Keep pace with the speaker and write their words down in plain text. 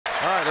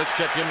All right, let's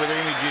check in with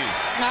Amy G.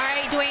 All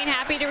right, Dwayne,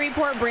 happy to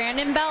report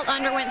Brandon Belt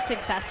underwent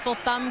successful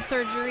thumb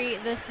surgery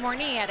this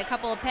morning. He had a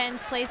couple of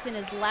pens placed in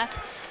his left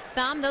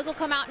thumb. Those will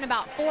come out in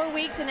about 4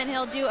 weeks, and then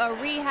he'll do a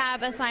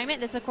rehab assignment.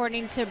 That's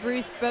according to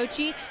Bruce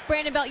Bochy.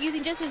 Brandon Belt,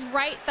 using just his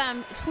right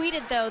thumb,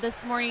 tweeted, though,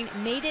 this morning,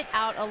 made it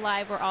out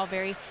alive. We're all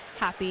very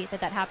happy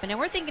that that happened, and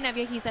we're thinking of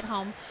you. He's at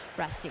home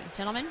resting.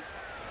 Gentlemen.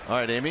 All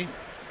right, Amy.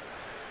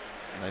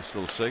 Nice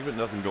little segment.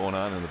 Nothing going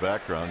on in the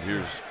background.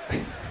 Here's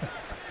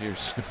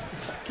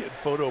Getting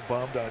photo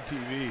bombed on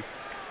TV.